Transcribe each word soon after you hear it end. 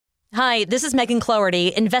Hi, this is Megan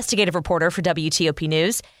Cloherty, investigative reporter for WTOP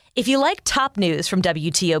News. If you like top news from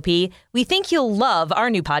WTOP, we think you'll love our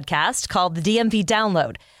new podcast called The DMV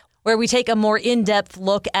Download, where we take a more in-depth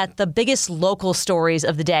look at the biggest local stories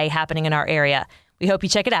of the day happening in our area. We hope you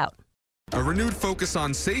check it out. A renewed focus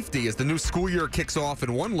on safety as the new school year kicks off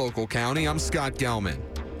in one local county. I'm Scott Gelman.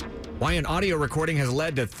 Why an audio recording has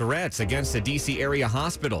led to threats against a D.C. area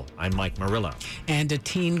hospital. I'm Mike Murillo. And a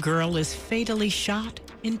teen girl is fatally shot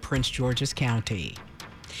in Prince George's County.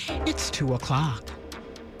 It's 2 o'clock.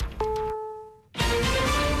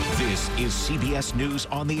 This is CBS News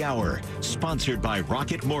on the Hour, sponsored by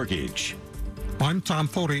Rocket Mortgage. I'm Tom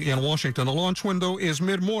Foti in Washington. The launch window is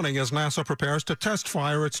mid-morning as NASA prepares to test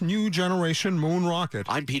fire its new generation moon rocket.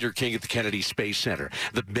 I'm Peter King at the Kennedy Space Center.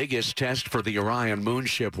 The biggest test for the Orion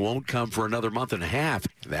moonship won't come for another month and a half.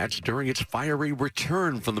 That's during its fiery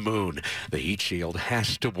return from the moon. The heat shield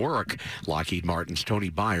has to work. Lockheed Martin's Tony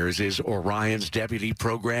Byers is Orion's deputy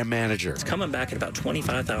program manager. It's coming back at about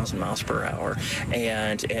 25,000 miles per hour,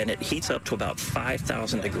 and it heats up to about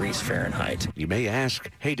 5,000 degrees Fahrenheit. You may ask,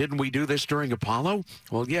 hey, didn't we do this during Apollo?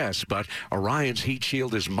 Well, yes, but Orion's heat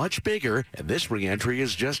shield is much bigger, and this reentry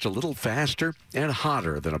is just a little faster and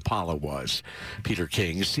hotter than Apollo was. Peter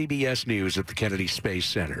King, CBS News at the Kennedy Space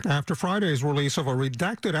Center. After Friday's release of a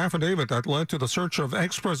redacted affidavit that led to the search of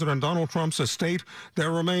ex-President Donald Trump's estate,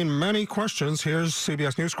 there remain many questions. Here's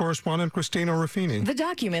CBS News correspondent Christina Ruffini. The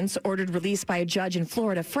documents, ordered released by a judge in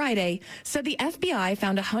Florida Friday, said the FBI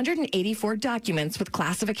found 184 documents with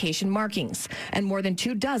classification markings, and more than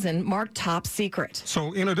 24 marked top secret.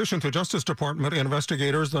 So in addition to Justice Department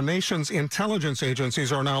investigators, the nation's intelligence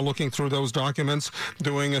agencies are now looking through those documents,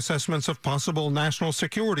 doing assessments of possible national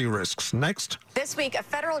security risks. Next. This week, a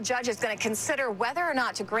federal judge is going to consider whether or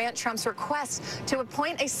not to grant Trump's request to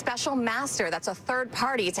appoint a special master, that's a third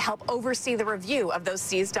party, to help oversee the review of those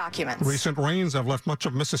seized documents. Recent rains have left much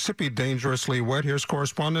of Mississippi dangerously wet. Here's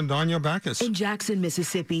correspondent Danya Backus. In Jackson,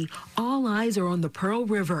 Mississippi, all eyes are on the Pearl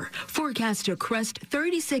River, forecast to crest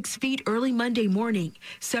 36 feet early Monday morning.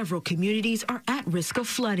 Several communities are at risk of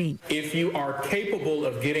flooding. If you are capable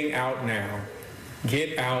of getting out now,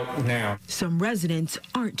 get out now. Some residents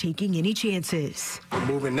aren't taking any chances. We're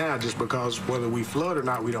moving now just because whether we flood or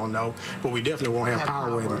not, we don't know, but we definitely won't have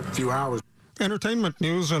power in a few hours. Entertainment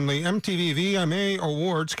news and the MTV VMA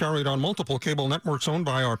Awards carried on multiple cable networks owned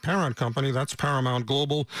by our parent company, that's Paramount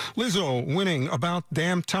Global. Lizzo winning About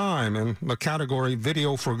Damn Time in the category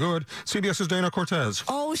Video for Good. CBS's Dana Cortez.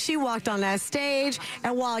 Oh, she walked on that stage,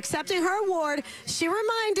 and while accepting her award, she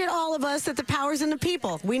reminded all of us that the power's in the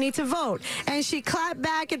people. We need to vote. And she clapped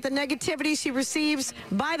back at the negativity she receives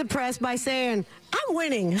by the press by saying, I'm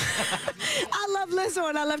winning. I love Lizzo,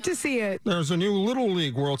 and I love to see it. There's a new Little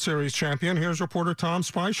League World Series champion. Here's reporter Tom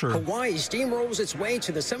Spicer. Hawaii steamrolls its way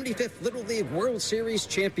to the 75th Little League World Series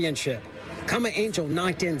championship. Kama Angel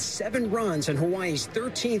knocked in 7 runs in Hawaii's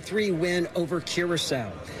 13-3 win over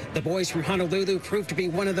Curacao. The boys from Honolulu proved to be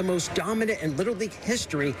one of the most dominant in Little League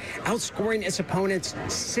history, outscoring its opponents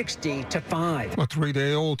 60-5. A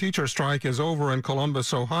 3-day-old teacher strike is over in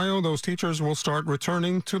Columbus, Ohio. Those teachers will start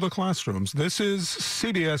returning to the classrooms. This is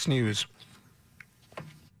CBS News.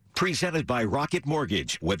 Presented by Rocket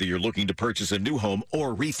Mortgage. Whether you're looking to purchase a new home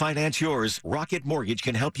or refinance yours, Rocket Mortgage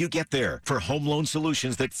can help you get there. For home loan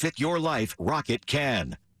solutions that fit your life, Rocket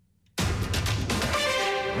can.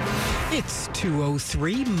 It's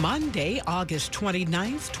 2:03, Monday, August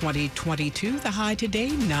 29th, 2022. The high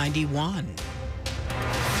today, 91.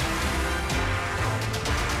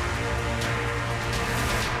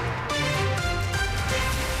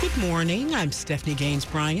 Good morning. I'm Stephanie Gaines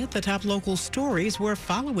Bryant. The top local stories we're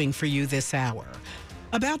following for you this hour.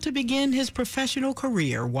 About to begin his professional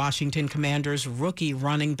career, Washington Commanders rookie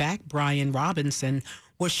running back Brian Robinson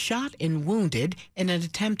was shot and wounded in an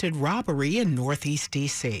attempted robbery in Northeast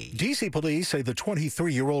D.C. D.C. police say the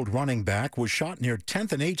 23-year-old running back was shot near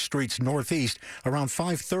 10th and 8th Streets Northeast around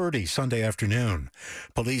 5:30 Sunday afternoon.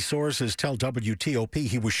 Police sources tell WTOP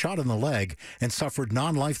he was shot in the leg and suffered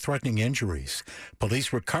non-life-threatening injuries.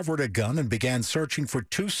 Police recovered a gun and began searching for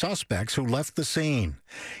 2 suspects who left the scene.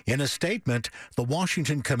 In a statement, the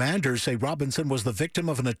Washington Commanders say Robinson was the victim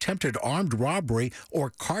of an attempted armed robbery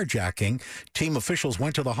or carjacking. Team officials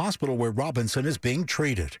went to the hospital where Robinson is being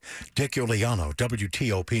treated. Dick Iuliano,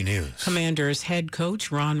 WTOP News. Commanders head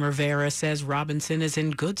coach Ron Rivera says Robinson is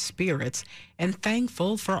in good spirits and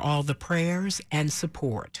thankful for all the prayers and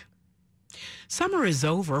support. Summer is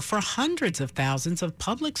over for hundreds of thousands of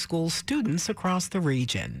public school students across the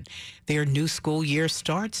region. Their new school year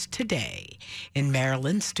starts today. In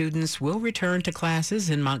Maryland, students will return to classes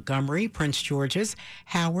in Montgomery, Prince George's,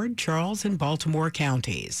 Howard, Charles, and Baltimore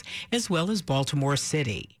counties, as well as Baltimore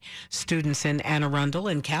City. Students in Anne Arundel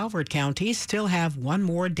and Calvert counties still have one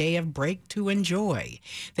more day of break to enjoy.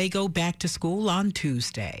 They go back to school on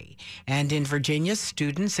Tuesday. And in Virginia,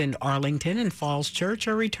 students in Arlington and Falls Church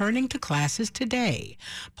are returning to classes today.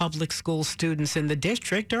 Public school students in the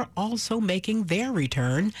district are also making their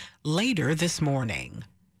return later this morning.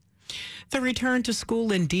 The return to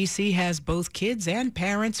school in D.C. has both kids and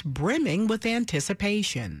parents brimming with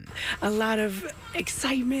anticipation. A lot of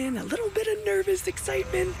excitement, a little bit of nervous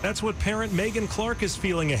excitement. That's what parent Megan Clark is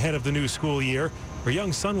feeling ahead of the new school year. Her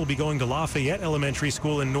young son will be going to Lafayette Elementary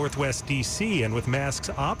School in Northwest D.C., and with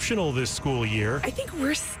masks optional this school year. I think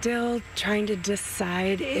we're still trying to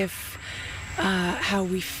decide if how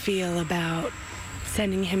we feel about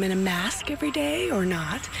sending him in a mask every day or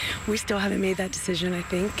not. We still haven't made that decision, I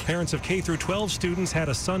think. Parents of K through 12 students had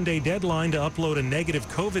a Sunday deadline to upload a negative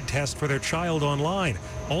COVID test for their child online.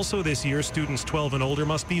 Also this year, students 12 and older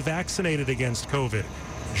must be vaccinated against COVID.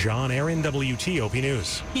 John Aaron, WTOP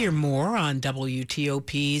News. Hear more on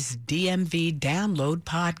WTOP's DMV Download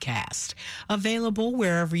podcast, available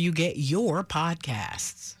wherever you get your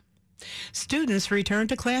podcasts. Students return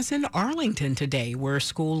to class in Arlington today, where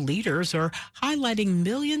school leaders are highlighting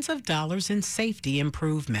millions of dollars in safety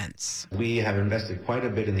improvements. We have invested quite a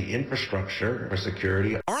bit in the infrastructure for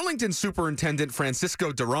security. Arlington Superintendent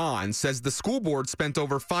Francisco Duran says the school board spent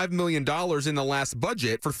over $5 million in the last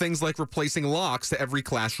budget for things like replacing locks to every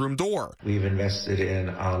classroom door. We've invested in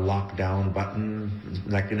a lockdown button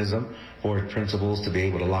mechanism for principals to be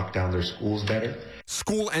able to lock down their schools better.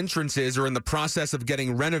 School entrances are in the process of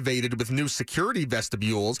getting renovated with new security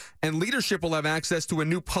vestibules, and leadership will have access to a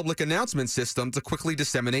new public announcement system to quickly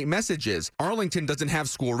disseminate messages. Arlington doesn't have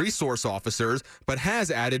school resource officers, but has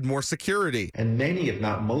added more security. And many, if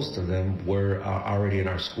not most of them, were already in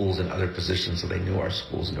our schools in other positions, so they knew our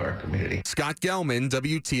schools and our community. Scott Gelman,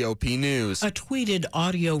 WTOP News. A tweeted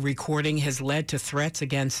audio recording has led to threats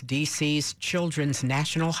against D.C.'s Children's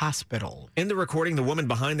National Hospital. In the recording, the woman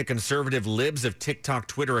behind the conservative Libs of TikTok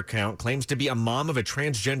Twitter account claims to be a mom of a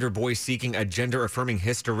transgender boy seeking a gender-affirming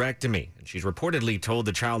hysterectomy. And she's reportedly told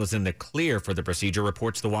the child is in the clear for the procedure,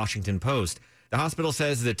 reports the Washington Post. The hospital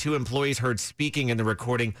says the two employees heard speaking in the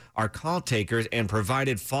recording are call takers and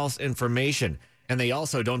provided false information. And they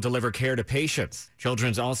also don't deliver care to patients.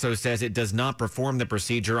 Children's also says it does not perform the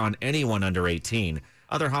procedure on anyone under 18.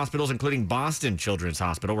 Other hospitals, including Boston Children's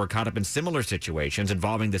Hospital, were caught up in similar situations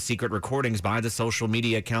involving the secret recordings by the social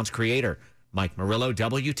media account's creator. Mike Murillo,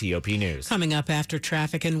 WTOP News. Coming up after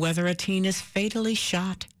traffic and weather, a teen is fatally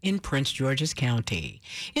shot in Prince George's County.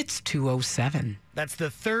 It's 2:07. That's the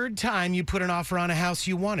third time you put an offer on a house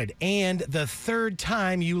you wanted, and the third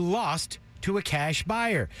time you lost to a cash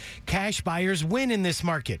buyer. Cash buyers win in this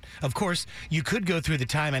market. Of course, you could go through the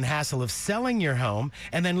time and hassle of selling your home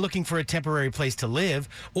and then looking for a temporary place to live,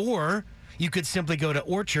 or you could simply go to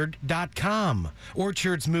Orchard.com.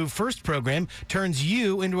 Orchard's Move First program turns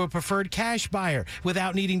you into a preferred cash buyer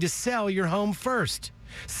without needing to sell your home first.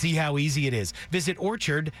 See how easy it is. Visit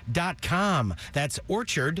Orchard.com. That's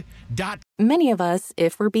Orchard.com. Many of us,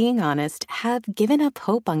 if we're being honest, have given up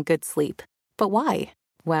hope on good sleep. But why?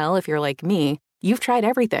 Well, if you're like me, you've tried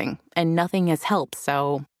everything and nothing has helped.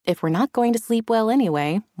 So if we're not going to sleep well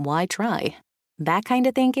anyway, why try? That kind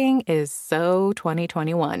of thinking is so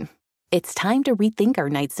 2021. It's time to rethink our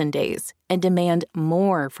nights and days and demand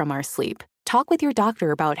more from our sleep. Talk with your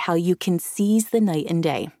doctor about how you can seize the night and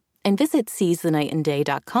day, and visit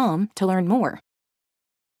seizethenightandday.com to learn more.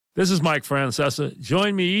 This is Mike Francesa.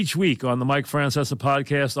 Join me each week on the Mike Francesa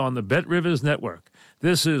podcast on the Bet Rivers Network.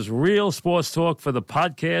 This is real sports talk for the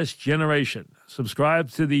podcast generation. Subscribe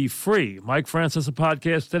to the free Mike Francesa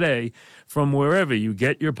podcast today from wherever you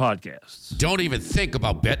get your podcasts. Don't even think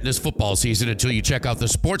about betting this football season until you check out the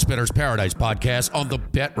Sports Bettor's Paradise podcast on the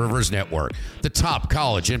Bet Rivers Network. The top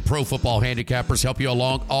college and pro football handicappers help you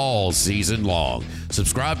along all season long.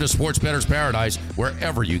 Subscribe to Sports Bettor's Paradise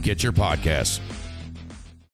wherever you get your podcasts.